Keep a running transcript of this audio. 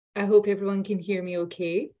I hope everyone can hear me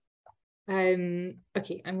okay.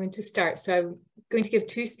 Okay, I'm going to start. So I'm going to give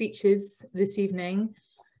two speeches this evening.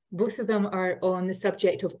 Both of them are on the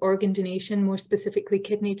subject of organ donation, more specifically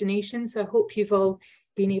kidney donation. So I hope you've all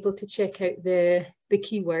been able to check out the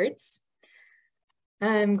keywords.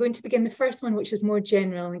 I'm going to begin the first one, which is more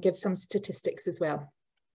general and give some statistics as well.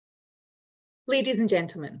 Ladies and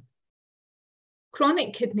gentlemen,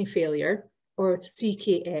 chronic kidney failure, or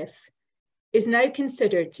CKF, is now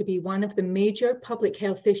considered to be one of the major public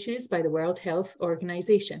health issues by the World Health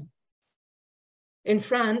Organization. In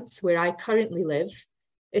France, where I currently live,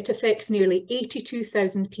 it affects nearly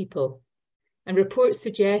 82,000 people, and reports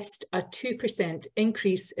suggest a 2%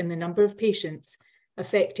 increase in the number of patients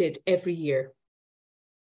affected every year.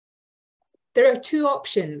 There are two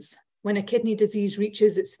options when a kidney disease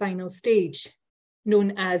reaches its final stage,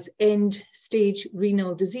 known as end-stage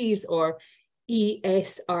renal disease, or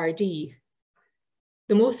ESRD.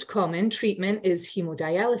 The most common treatment is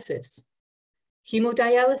hemodialysis.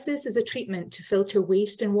 Hemodialysis is a treatment to filter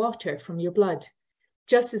waste and water from your blood,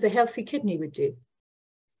 just as a healthy kidney would do.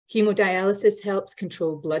 Hemodialysis helps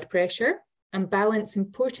control blood pressure and balance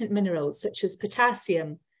important minerals such as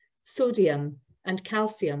potassium, sodium, and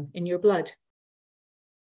calcium in your blood.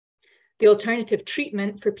 The alternative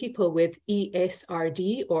treatment for people with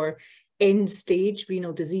ESRD, or end-stage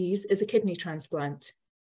renal disease, is a kidney transplant.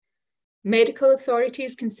 Medical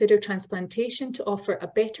authorities consider transplantation to offer a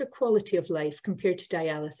better quality of life compared to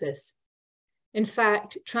dialysis. In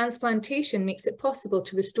fact, transplantation makes it possible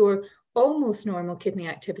to restore almost normal kidney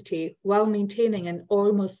activity while maintaining an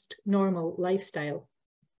almost normal lifestyle.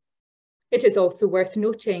 It is also worth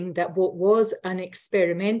noting that what was an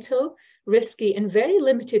experimental, risky, and very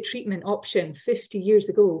limited treatment option 50 years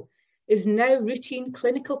ago is now routine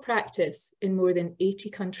clinical practice in more than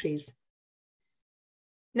 80 countries.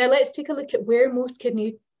 Now let's take a look at where most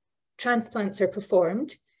kidney transplants are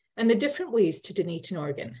performed and the different ways to donate an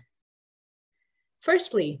organ.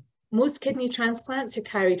 Firstly, most kidney transplants are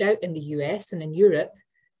carried out in the US and in Europe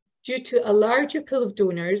due to a larger pool of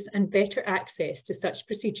donors and better access to such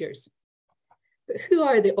procedures. But who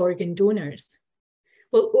are the organ donors?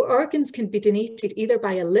 Well, organs can be donated either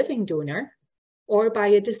by a living donor or by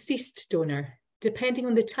a deceased donor, depending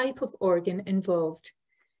on the type of organ involved.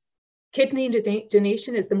 Kidney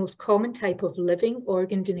donation is the most common type of living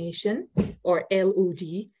organ donation, or LOD,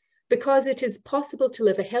 because it is possible to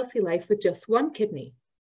live a healthy life with just one kidney.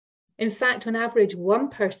 In fact, on average, one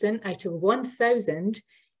person out of 1,000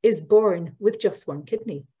 is born with just one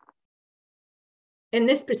kidney. In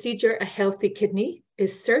this procedure, a healthy kidney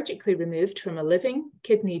is surgically removed from a living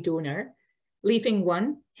kidney donor, leaving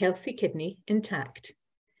one healthy kidney intact.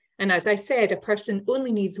 And as I said, a person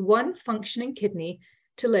only needs one functioning kidney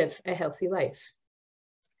to live a healthy life.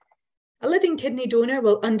 A living kidney donor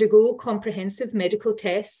will undergo comprehensive medical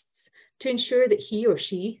tests to ensure that he or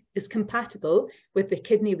she is compatible with the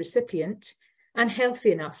kidney recipient and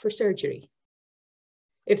healthy enough for surgery.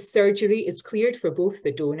 If surgery is cleared for both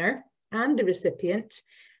the donor and the recipient,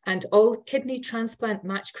 and all kidney transplant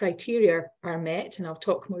match criteria are met, and I'll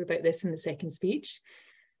talk more about this in the second speech,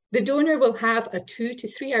 the donor will have a 2 to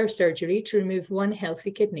 3 hour surgery to remove one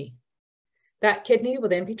healthy kidney. That kidney will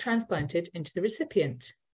then be transplanted into the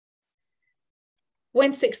recipient.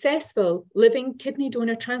 When successful, living kidney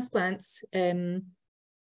donor transplants, living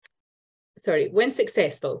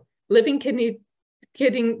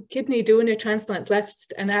kidney donor transplants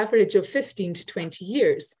last an average of 15 to 20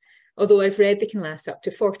 years, although I've read they can last up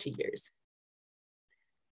to 40 years.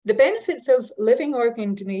 The benefits of living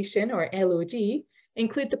organ donation, or LOD,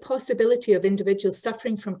 include the possibility of individuals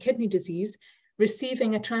suffering from kidney disease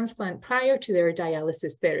receiving a transplant prior to their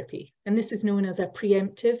dialysis therapy, and this is known as a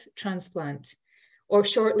preemptive transplant, or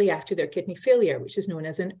shortly after their kidney failure, which is known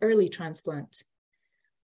as an early transplant.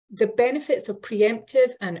 The benefits of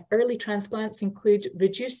preemptive and early transplants include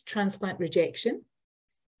reduced transplant rejection,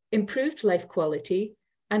 improved life quality,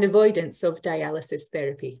 and avoidance of dialysis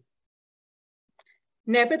therapy.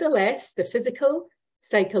 Nevertheless, the physical,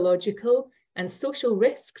 psychological, and social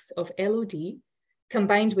risks of LOD,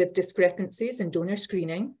 combined with discrepancies in donor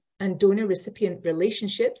screening and donor-recipient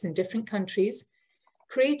relationships in different countries,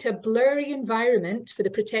 create a blurry environment for the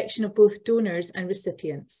protection of both donors and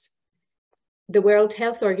recipients. The World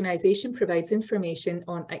Health Organization provides information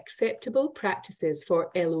on acceptable practices for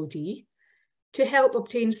LOD to help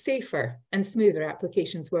obtain safer and smoother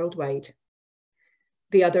applications worldwide.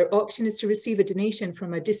 The other option is to receive a donation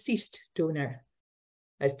from a deceased donor,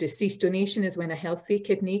 as deceased donation is when a healthy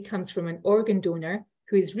kidney comes from an organ donor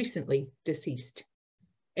who is recently deceased.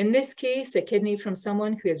 In this case, a kidney from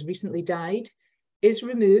someone who has recently died is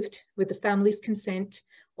removed with the family's consent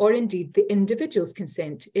or indeed the individual's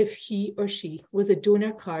consent if he or she was a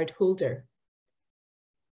donor card holder.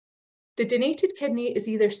 The donated kidney is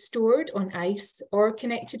either stored on ice or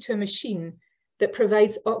connected to a machine that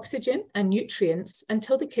provides oxygen and nutrients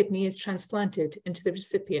until the kidney is transplanted into the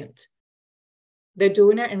recipient. The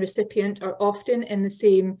donor and recipient are often in the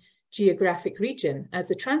same geographic region as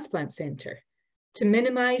the transplant centre to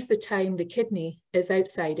minimise the time the kidney is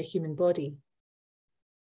outside a human body.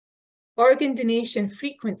 Organ donation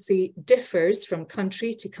frequency differs from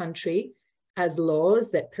country to country as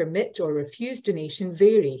laws that permit or refuse donation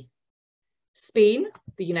vary. Spain,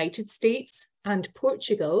 the United States, and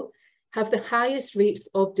Portugal have the highest rates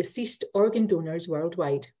of deceased organ donors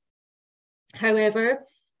worldwide. However,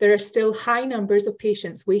 there are still high numbers of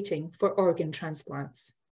patients waiting for organ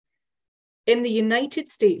transplants. In the United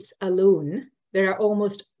States alone, there are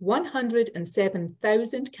almost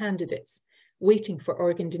 107,000 candidates waiting for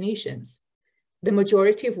organ donations, the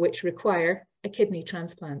majority of which require a kidney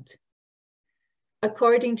transplant.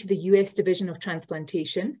 According to the US Division of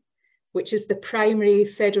Transplantation, which is the primary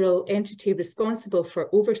federal entity responsible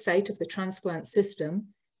for oversight of the transplant system,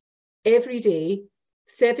 every day,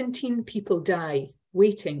 17 people die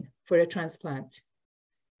waiting for a transplant.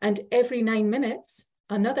 And every 9 minutes,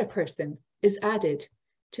 another person is added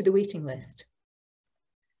to the waiting list.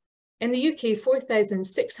 In the UK,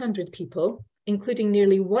 4,600 people, including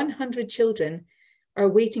nearly 100 children, are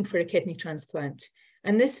waiting for a kidney transplant,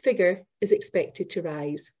 and this figure is expected to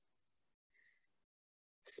rise.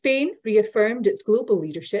 Spain reaffirmed its global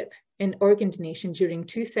leadership in organ donation during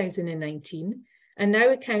 2019 and now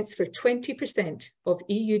accounts for 20% of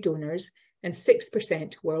EU donors and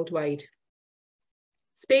 6% worldwide.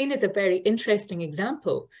 Spain is a very interesting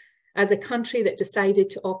example as a country that decided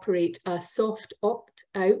to operate a soft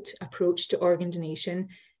opt-out approach to organ donation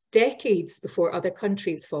decades before other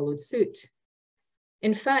countries followed suit.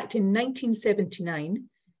 In fact, in 1979,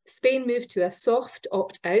 Spain moved to a soft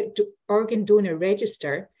opt-out organ donor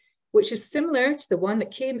register, which is similar to the one that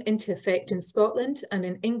came into effect in Scotland and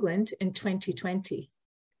in England in 2020.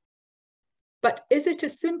 But is it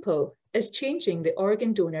as simple as changing the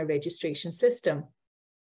organ donor registration system?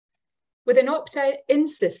 With an opt-in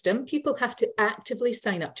system, people have to actively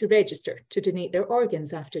sign up to register to donate their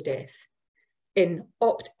organs after death. In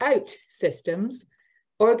opt-out systems,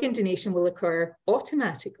 organ donation will occur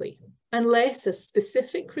automatically unless a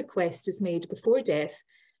specific request is made before death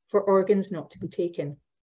for organs not to be taken.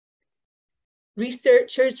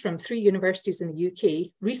 Researchers from 3 universities in the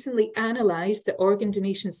UK recently analysed the organ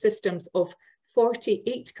donation systems of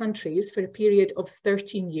 48 countries for a period of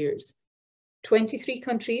 13 years. 23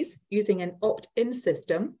 countries using an opt-in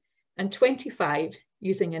system and 25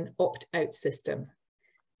 using an opt-out system.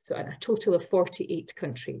 So a total of 48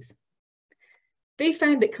 countries. They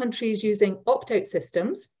found that countries using opt-out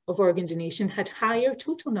systems of organ donation had higher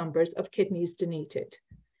total numbers of kidneys donated.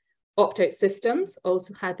 Opt-out systems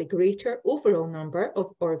also had the greater overall number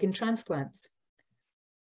of organ transplants.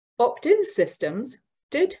 Opt-in systems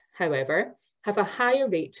did, however, have a higher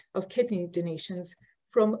rate of kidney donations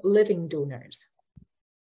from living donors.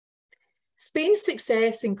 Spain's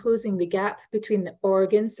success in closing the gap between the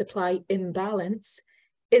organ supply imbalance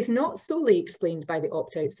is not solely explained by the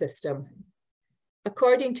opt-out system.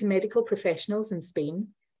 According to medical professionals in Spain,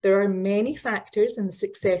 there are many factors in the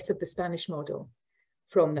success of the Spanish model,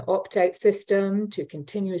 from the opt-out system to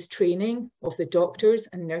continuous training of the doctors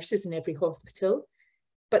and nurses in every hospital.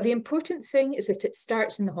 But the important thing is that it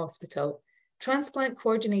starts in the hospital. Transplant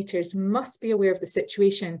coordinators must be aware of the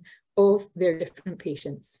situation of their different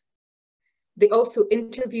patients. They also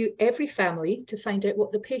interview every family to find out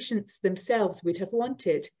what the patients themselves would have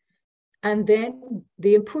wanted. And then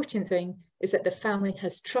the important thing is that the family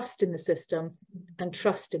has trust in the system and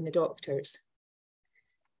trust in the doctors.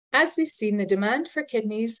 As we've seen, the demand for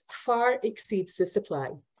kidneys far exceeds the supply.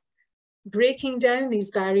 Breaking down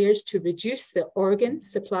these barriers to reduce the organ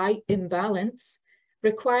supply imbalance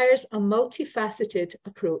requires a multifaceted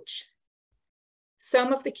approach.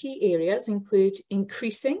 Some of the key areas include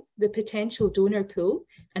increasing the potential donor pool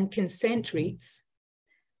and consent rates,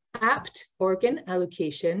 apt organ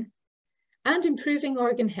allocation, and improving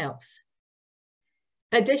organ health.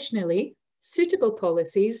 Additionally, suitable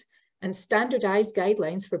policies and standardized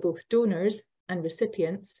guidelines for both donors and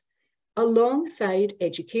recipients, alongside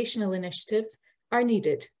educational initiatives, are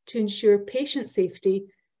needed to ensure patient safety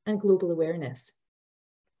and global awareness.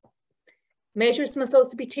 Measures must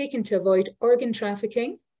also be taken to avoid organ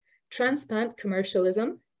trafficking, transplant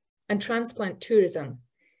commercialism, and transplant tourism.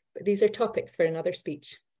 But these are topics for another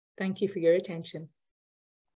speech. Thank you for your attention.